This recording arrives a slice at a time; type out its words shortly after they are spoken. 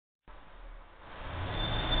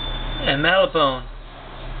And Pap11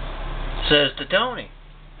 says to Tony,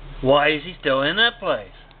 why is he still in that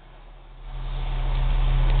place?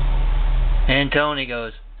 And Tony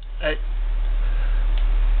goes,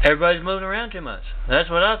 everybody's moving around too much. That's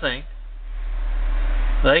what I think.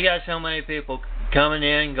 They got so many people coming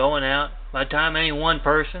in, going out. By the time any one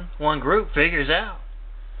person, one group figures out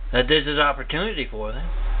that this is opportunity for them,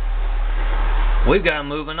 we've got them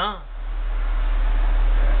moving on.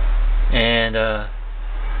 And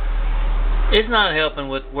it's not helping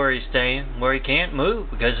with where he's staying, where he can't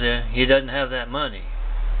move because he doesn't have that money.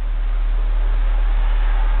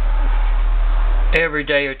 Every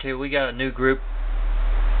day or two we got a new group,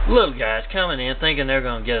 little guys coming in thinking they're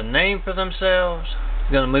going to get a name for themselves,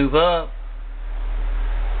 going to move up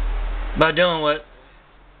by doing what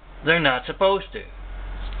they're not supposed to.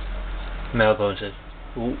 Pap11 says,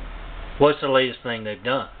 what's the latest thing they've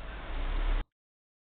done?